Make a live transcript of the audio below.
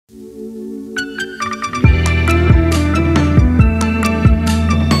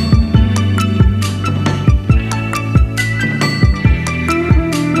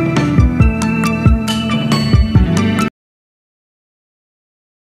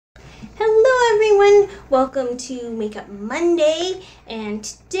Welcome to Makeup Monday, and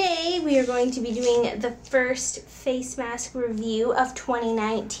today we are going to be doing the first face mask review of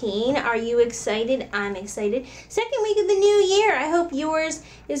 2019. Are you excited? I'm excited. Second week of the new year. I hope yours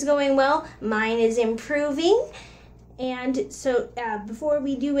is going well. Mine is improving. And so before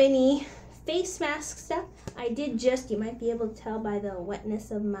we do any face mask stuff, I did just, you might be able to tell by the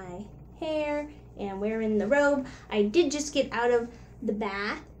wetness of my hair and wearing the robe, I did just get out of the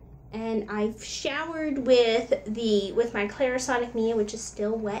bath. And I've showered with my Clarisonic Mia, which is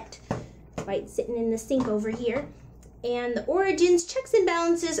still wet, right, sitting in the sink over here. And the Origins Checks and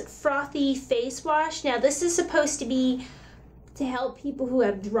Balances Frothy Face Wash. Now this is supposed to be to help people who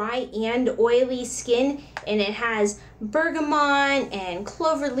have dry and oily skin, and it has bergamot and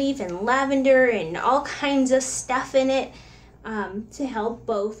cloverleaf and lavender and all kinds of stuff in it to help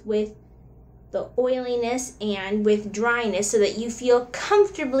both with the oiliness and with dryness so that you feel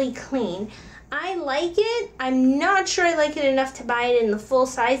comfortably clean. I like it. I'm not sure I like it enough to buy it in the full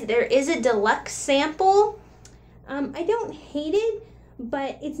size. There is a deluxe sample. I don't hate it,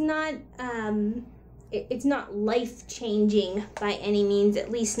 but it's not life-changing by any means, at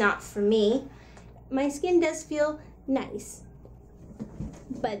least not for me. My skin does feel nice,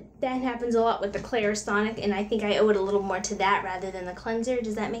 but that happens a lot with the Clarisonic, and I think I owe it a little more to that rather than the cleanser.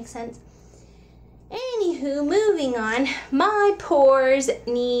 Does that make sense? Anywho, moving on, my pores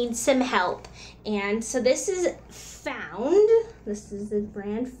need some help. And so this is Found. This is the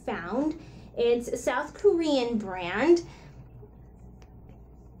brand Found. It's a South Korean brand.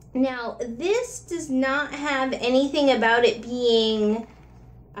 Now, this does not have anything about it being,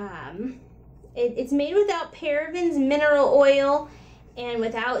 it's made without parabens, mineral oil, and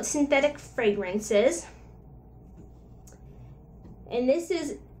without synthetic fragrances. And this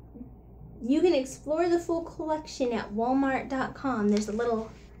is, you can explore the full collection at walmart.com. There's a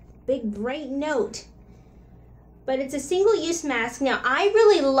little big bright note. But it's a single-use mask. Now, I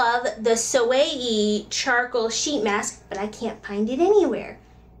really love the Soleil charcoal sheet mask, but I can't find it anywhere.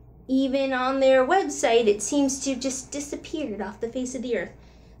 Even on their website, it seems to have just disappeared off the face of the earth.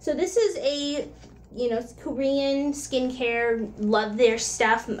 So this is a, Korean skincare. Love their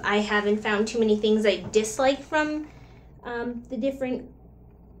stuff. I haven't found too many things I dislike from the different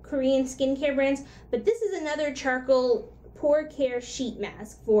Korean skincare brands, but this is another charcoal pore care sheet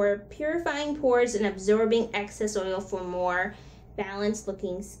mask for purifying pores and absorbing excess oil for more balanced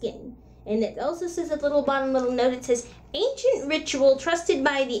looking skin. And it also says at the bottom little note, it says, ancient ritual trusted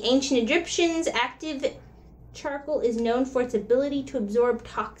by the ancient Egyptians, active charcoal is known for its ability to absorb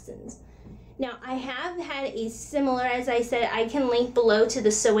toxins. Now, I have had a similar, as I said, I can link below to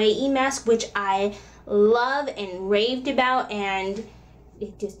the Soleil mask, which I love and raved about, and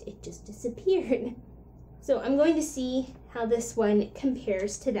it just disappeared. So I'm going to see how this one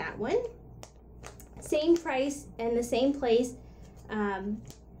compares to that one. Same price and the same place,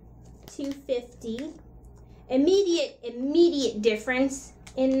 $2.50. Immediate difference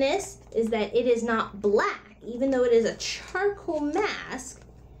in this is that it is not black, even though it is a charcoal mask.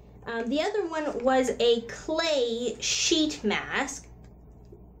 The other one was a clay sheet mask.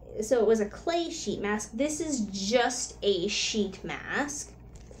 So it was a clay sheet mask. This is just a sheet mask.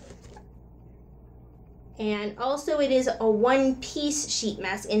 And also it is a one-piece sheet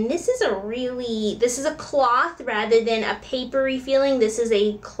mask. And this is a cloth rather than a papery feeling. This is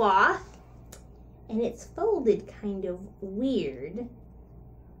a cloth. And it's folded kind of weird.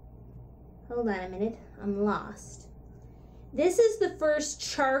 Hold on a minute. I'm lost. This is the first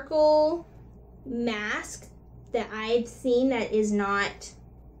charcoal mask that I've seen that is not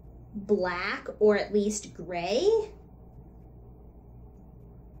black, or at least gray.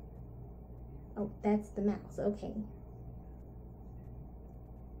 Oh, that's the mouse. Okay.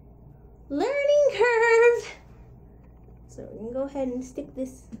 Learning curve. So we're gonna go ahead and stick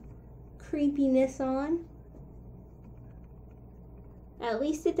this creepiness on. At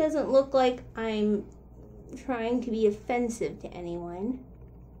least it doesn't look like I'm trying to be offensive to anyone.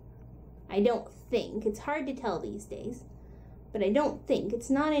 I don't think. It's hard to tell these days. But I don't think. It's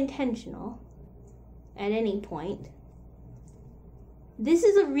not intentional at any point. This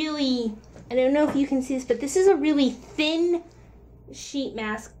is a really, I don't know if you can see this, but this is a really thin sheet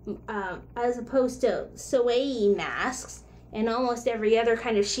mask as opposed to Soleil masks and almost every other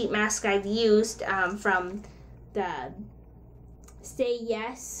kind of sheet mask I've used from the Say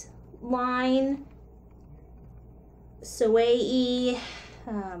Yes line, Soleil,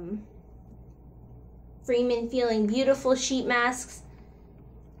 Freeman Feeling Beautiful sheet masks.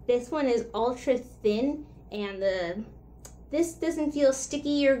 This one is ultra thin, and this doesn't feel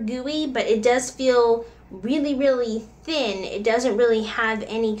sticky or gooey, but it does feel really, really thin. It doesn't really have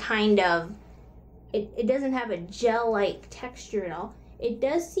any kind of it doesn't have a gel-like texture at all. It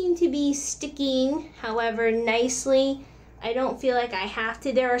does seem to be sticking, however, nicely. I don't feel like I have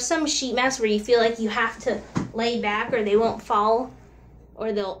to. There are some sheet masks where you feel like you have to lay back or they won't fall,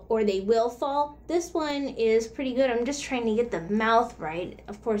 or they will fall. This one is pretty good. I'm just trying to get the mouth right.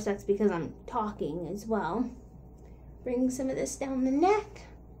 Of course, that's because I'm talking as well. Bring some of this down the neck.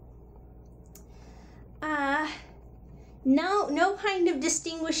 No kind of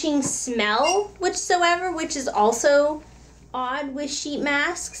distinguishing smell whatsoever, which is also odd with sheet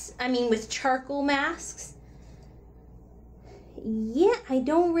masks. I mean, with charcoal masks. Yeah, I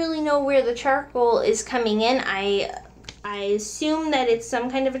don't really know where the charcoal is coming in. I assume that it's some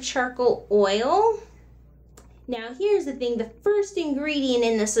kind of a charcoal oil. Now, here's the thing. The first ingredient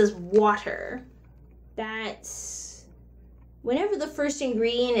in this is water. That's... Whenever the first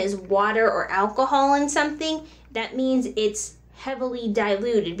ingredient is water or alcohol in something, that means it's heavily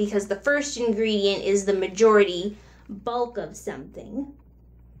diluted because the first ingredient is the majority bulk of something,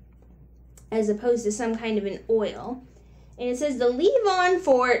 as opposed to some kind of an oil. And it says to leave on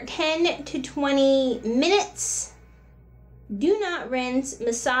for 10 to 20 minutes. Do not rinse.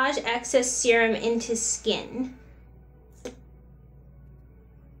 Massage excess serum into skin.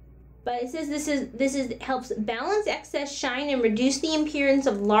 But it says this helps balance excess shine and reduce the appearance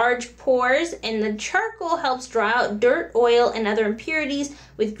of large pores, and the charcoal helps draw out dirt, oil, and other impurities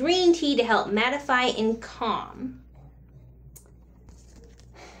with green tea to help mattify and calm.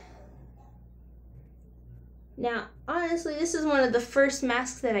 Now, honestly, this is one of the first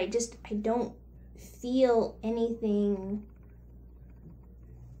masks that I don't feel anything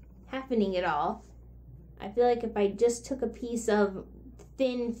happening at all. I feel like if I just took a piece of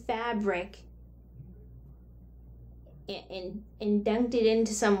thin fabric and dunked it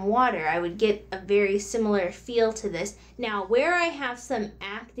into some water, I would get a very similar feel to this. Now, where I have some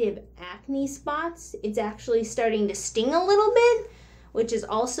active acne spots, it's actually starting to sting a little bit, which is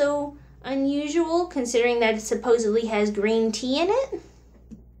also unusual considering that it supposedly has green tea in it.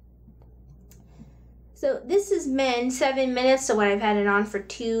 So this has been 7 minutes, so what I've had it on for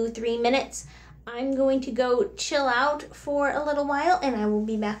 2-3 minutes. I'm going to go chill out for a little while and I will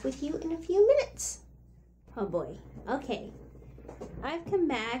be back with you in a few minutes. Oh boy. Okay. I've come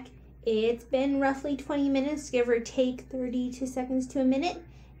back. It's been roughly 20 minutes, give or take 32 seconds to a minute.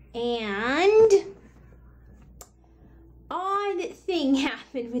 And odd thing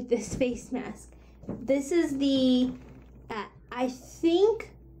happened with this face mask. This is the, I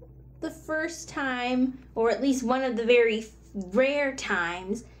think the first time, or at least one of the very rare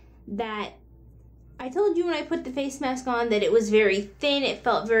times that I told you when I put the face mask on that it was very thin, it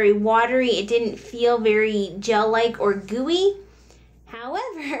felt very watery, it didn't feel very gel-like or gooey.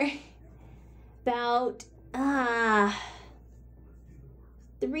 However, about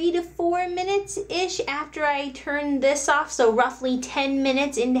 3 to 4 minutes-ish after I turned this off, so roughly 10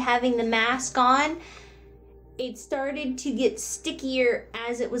 minutes into having the mask on, it started to get stickier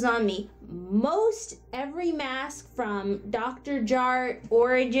as it was on me. Most every mask from Dr. Jart,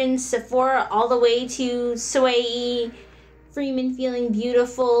 Origin, Sephora, all the way to Sway, Freeman Feeling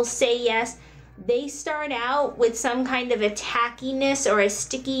Beautiful, Say Yes, they start out with some kind of a tackiness or a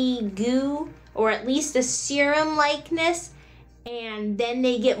sticky goo, or at least a serum likeness, and then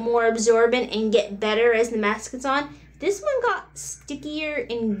they get more absorbent and get better as the mask gets on. This one got stickier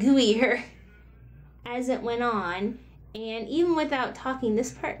and gooier as it went on, and even without talking,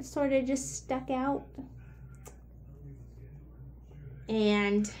 this part sort of just stuck out.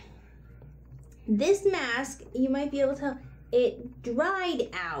 And this mask, you might be able to tell, it dried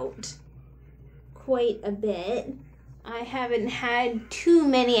out quite a bit. I haven't had too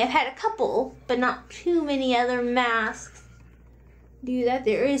many. I've had a couple, but not too many other masks do that.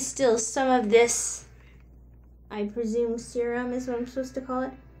 There is still some of this, I presume serum is what I'm supposed to call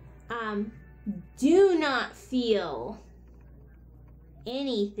it. Do not feel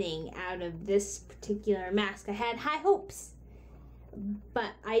anything out of this particular mask. I had high hopes,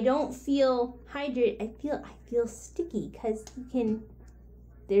 but I don't feel hydrated. I feel sticky because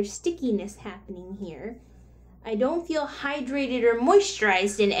there's stickiness happening here. I don't feel hydrated or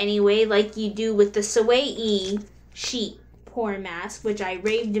moisturized in any way like you do with the Sway sheet pore mask, which I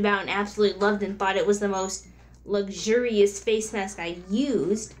raved about and absolutely loved and thought it was the most luxurious face mask I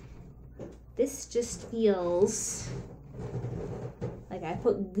used. This just feels like I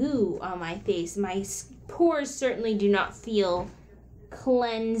put goo on my face. My pores certainly do not feel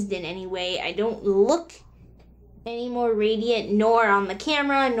cleansed in any way. I don't look any more radiant, nor on the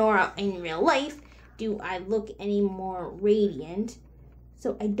camera, nor in real life do I look any more radiant.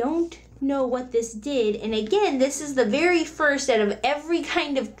 So I don't know what this did. And again, this is the very first out of every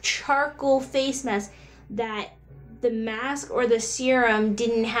kind of charcoal face mask that the mask or the serum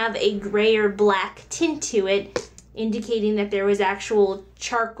didn't have a gray or black tint to it, indicating that there was actual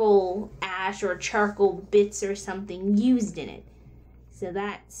charcoal ash or charcoal bits or something used in it. So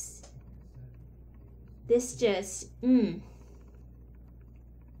that's, this just, my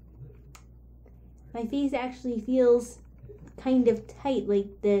face actually feels kind of tight,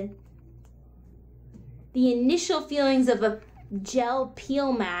 like the initial feelings of a gel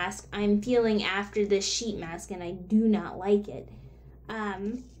peel mask I'm feeling after this sheet mask, and I do not like it.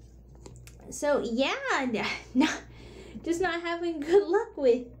 So yeah, just not having good luck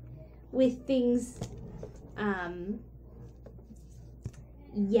with things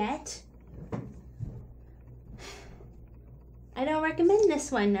yet. I don't recommend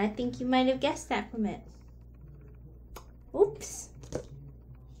this one. I think you might have guessed that from it. Oops.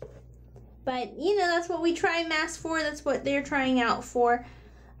 But, you know, that's what we try masks for. That's what they're trying out for.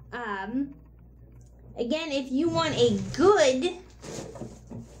 Again, if you want a good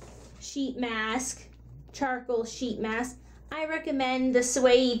sheet mask, charcoal sheet mask, I recommend the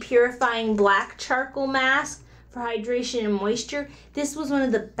Sway Purifying Black Charcoal Mask for hydration and moisture. This was one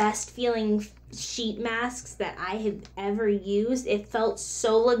of the best feeling sheet masks that I have ever used. It felt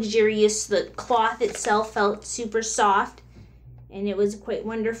so luxurious. The cloth itself felt super soft, and it was quite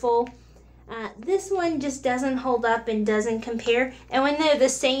wonderful. This one just doesn't hold up and doesn't compare. And when they're the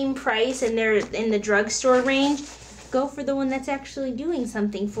same price and they're in the drugstore range, go for the one that's actually doing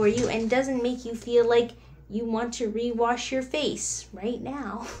something for you and doesn't make you feel like you want to rewash your face right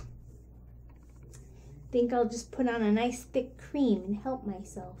now. Think I'll just put on a nice thick cream and help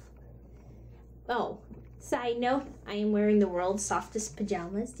myself. Oh, side note, I am wearing the world's softest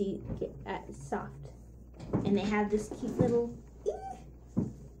pajamas. Do you get soft? And they have this cute little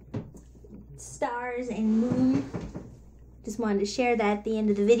stars and moon. Just wanted to share that at the end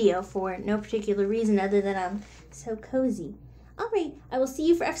of the video for no particular reason other than I'm so cozy. Alright, I will see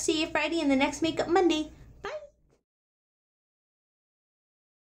you for FCA Friday and the next Makeup Monday.